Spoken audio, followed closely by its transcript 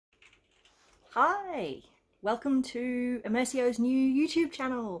Hi, welcome to Immersio's new YouTube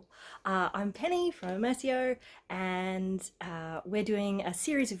channel. I'm Penny from Immersio, and we're doing a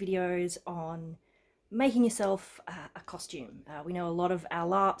series of videos on making yourself a costume. We know a lot of our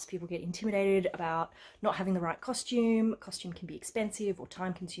Larps, people get intimidated about not having the right costume. A costume can be expensive or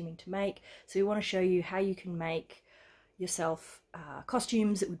time consuming to make, so we want to show you how you can make yourself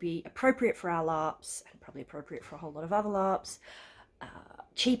costumes that would be appropriate for our Larps and probably appropriate for a whole lot of other Larps.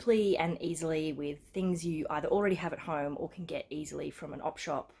 Cheaply and easily with things you either already have at home or can get easily from an op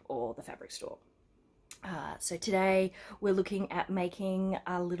shop or the fabric store. So today we're looking at making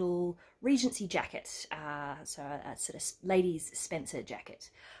a little regency jacket, so a sort of ladies Spencer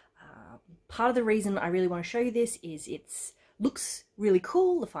jacket. Part of the reason I really want to show you this is it looks really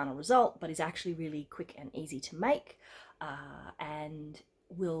cool, the final result, but is actually really quick and easy to make, and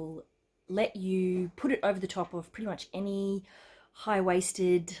will let you put it over the top of pretty much any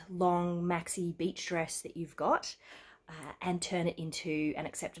high-waisted, long, maxi beach dress that you've got, and turn it into an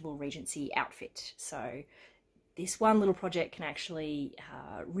acceptable regency outfit. So this one little project can actually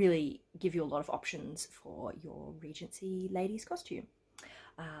really give you a lot of options for your regency ladies costume.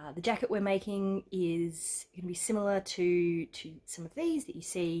 The jacket we're making is going to be similar to some of these that you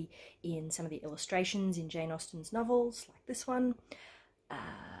see in some of the illustrations in Jane Austen's novels, like this one.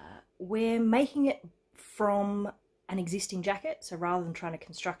 We're making it from an existing jacket, so rather than trying to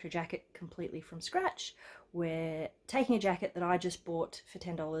construct a jacket completely from scratch, we're taking a jacket that I just bought for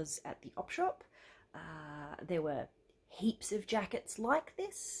 $10 at the op shop. There were heaps of jackets like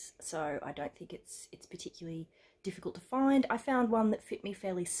this, so I don't think it's particularly difficult to find. I found one that fit me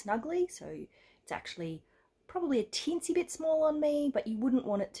fairly snugly, so it's actually probably a teensy bit small on me, but you wouldn't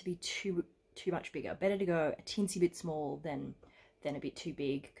want it to be too much bigger. Better to go a teensy bit small than a bit too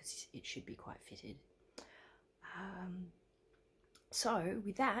big, because it should be quite fitted. So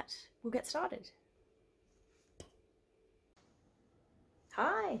with that, we'll get started.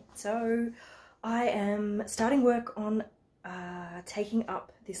 Hi, so I am starting work on taking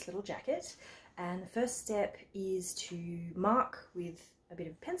up this little jacket, and the first step is to mark with a bit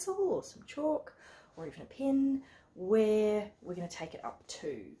of pencil or some chalk or even a pin where we're going to take it up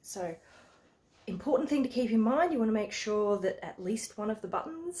to. So important thing to keep in mind, you want to make sure that at least one of the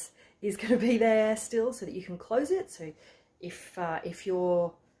buttons is going to be there still so that you can close it. So if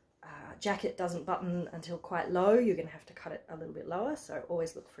your jacket doesn't button until quite low, you're going to have to cut it a little bit lower. So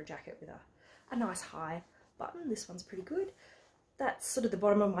always look for a jacket with a nice high button. This one's pretty good. That's sort of the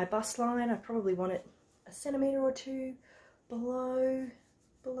bottom of my bust line. I probably want it a centimetre or two below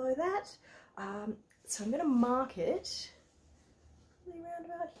that. So I'm going to mark it really around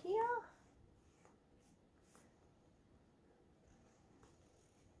about here.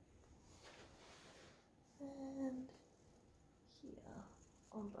 And here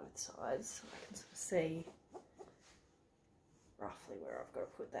on both sides, so I can sort of see roughly where I've got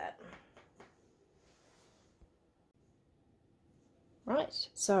to put that. Right,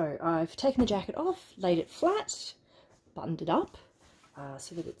 so I've taken the jacket off, laid it flat, buttoned it up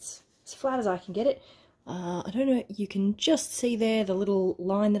so that it's as flat as I can get it. I don't know, you can just see there the little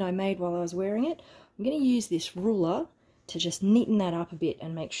line that I made while I was wearing it. I'm going to use this ruler to just neaten that up a bit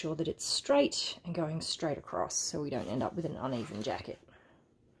and make sure that it's straight and going straight across, so we don't end up with an uneven jacket.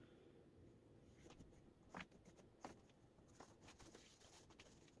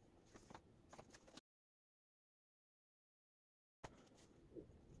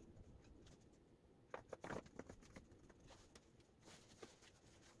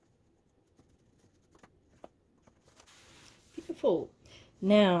 Beautiful.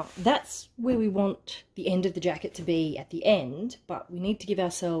 Now that's where we want the end of the jacket to be at the end, but we need to give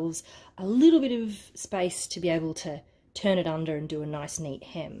ourselves a little bit of space to be able to turn it under and do a nice neat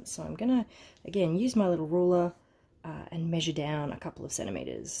hem. So I'm gonna again use my little ruler and measure down a couple of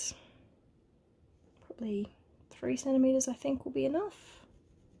centimeters. Probably 3 centimeters I think will be enough.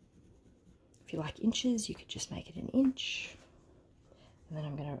 If you like inches, you could just make it an inch. And then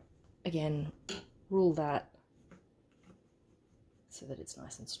I'm gonna again rule that so that it's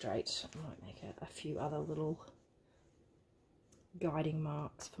nice and straight. I might make a few other little guiding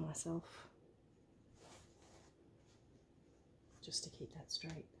marks for myself, just to keep that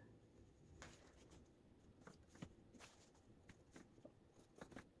straight.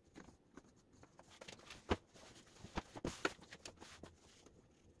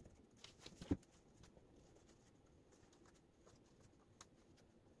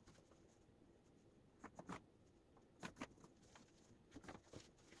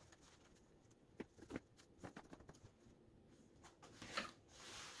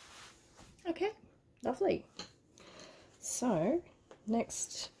 Okay, lovely. So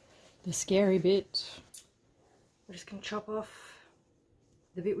next the scary bit. We're just going to chop off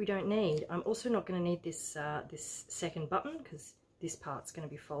the bit we don't need. I'm also not going to need this this second button because this part's going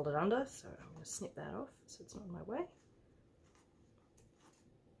to be folded under, so I'm going to snip that off so it's not in my way.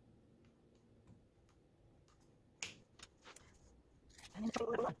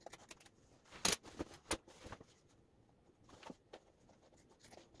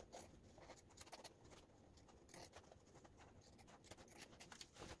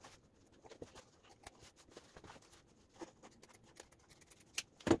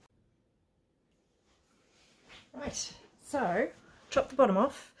 Right, so chop the bottom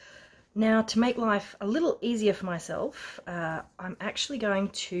off. Now, to make life a little easier for myself, I'm actually going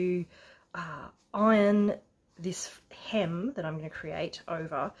to iron this hem that I'm going to create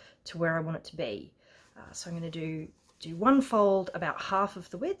over to where I want it to be. So I'm going to do one fold about half of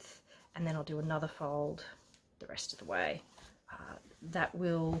the width, and then I'll do another fold the rest of the way. That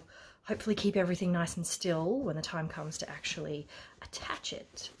will hopefully keep everything nice and still when the time comes to actually attach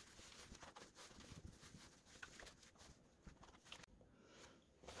it.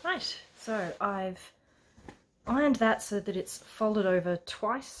 Right, so I've ironed that so that it's folded over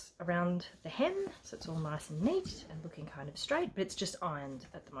twice around the hem, so it's all nice and neat and looking kind of straight, but it's just ironed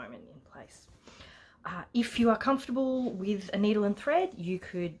at the moment in place. If you are comfortable with a needle and thread, you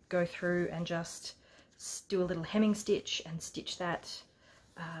could go through and just do a little hemming stitch and stitch that,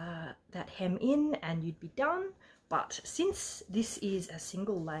 that hem in and you'd be done. But since this is a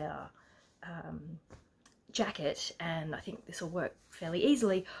single layer jacket, and I think this will work fairly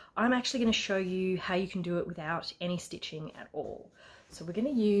easily, I'm actually going to show you how you can do it without any stitching at all. So we're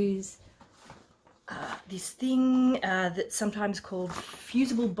going to use this thing that's sometimes called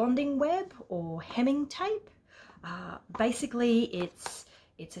fusible bonding web or hemming tape. Basically it's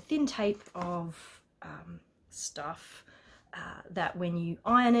a thin tape of stuff that when you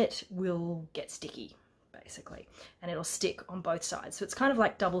iron it will get sticky, basically, and it'll stick on both sides. So it's kind of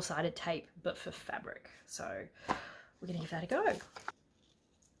like double-sided tape but for fabric. So we're going to give that a go.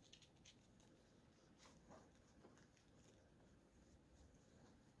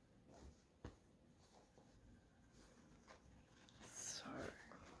 So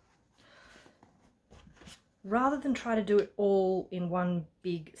rather than try to do it all in one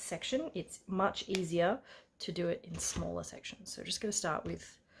big section, it's much easier to do it in smaller sections. So just going to start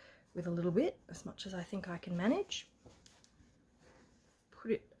with a little bit, as much as I think I can manage.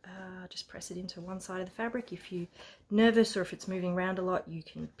 Put it, just press it into one side of the fabric. If you're nervous or if it's moving around a lot, you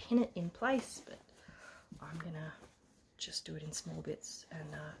can pin it in place, but I'm gonna just do it in small bits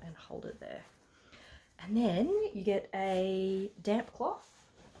and hold it there. And then you get a damp cloth,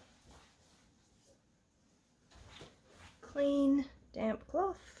 clean damp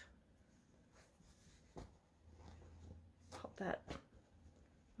cloth, pop that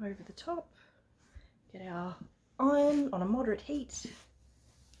over the top, get our iron on a moderate heat,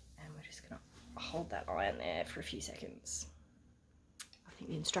 and we're just going to hold that iron there for a few seconds. I think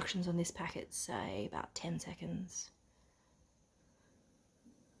the instructions on this packet say about 10 seconds.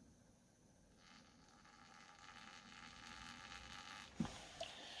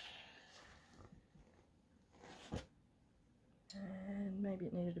 And maybe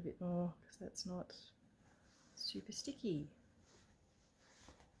it needed a bit more because that's not super sticky.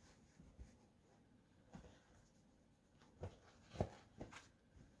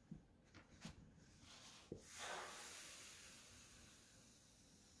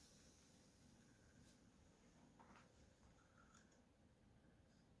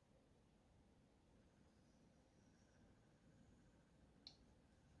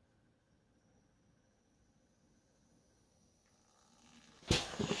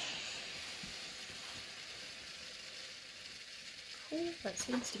 Cool, that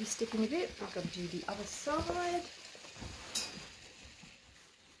seems to be sticking a bit. We've got to do the other side.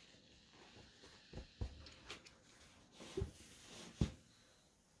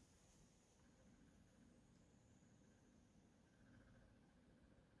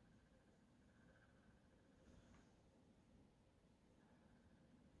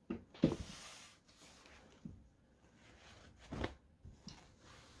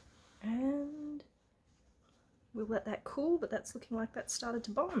 And we'll let that cool, but that's looking like that started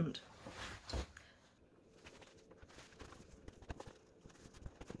to bond.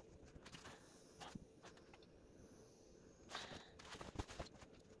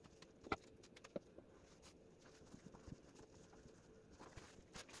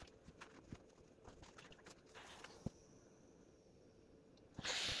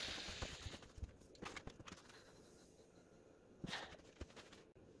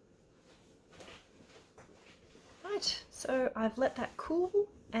 Right, so I've let that cool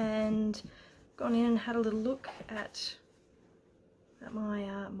and gone in and had a little look at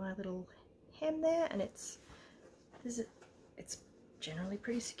my my little hem there, and it's generally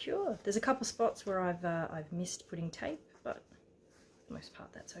pretty secure. There's a couple spots where I've missed putting tape, but for the most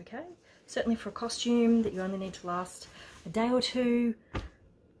part that's okay. Certainly for a costume that you only need to last a day or two,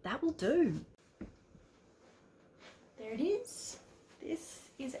 that will do. There it is. This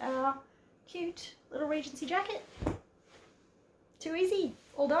is our cute little Regency jacket. Too easy,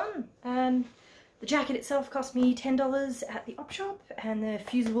 all done. And the jacket itself cost me $10 at the op shop, and the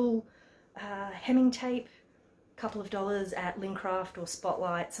fusible hemming tape, a couple of dollars at Lincraft or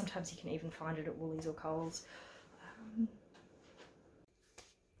Spotlight. Sometimes you can even find it at Woolies or Coles.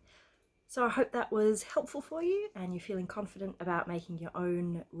 So I hope that was helpful for you and you're feeling confident about making your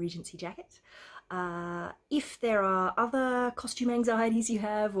own Regency jacket. If there are other costume anxieties you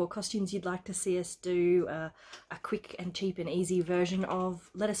have, or costumes you'd like to see us do a quick and cheap and easy version of,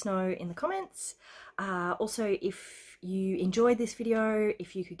 let us know in the comments. Also, if you enjoyed this video,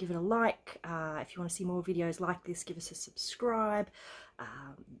 if you could give it a like, if you want to see more videos like this, give us a subscribe.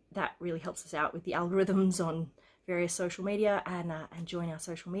 That really helps us out with the algorithms on various social media, and join our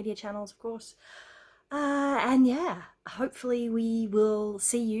social media channels, of course. And yeah, hopefully we will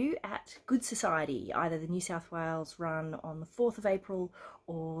see you at Good Society, either the New South Wales run on the 4th of April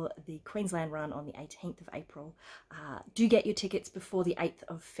or the Queensland run on the 18th of April. Do get your tickets before the 8th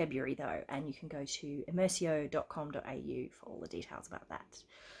of February though, and you can go to immersio.com.au for all the details about that.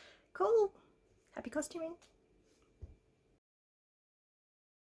 Cool. Happy costuming.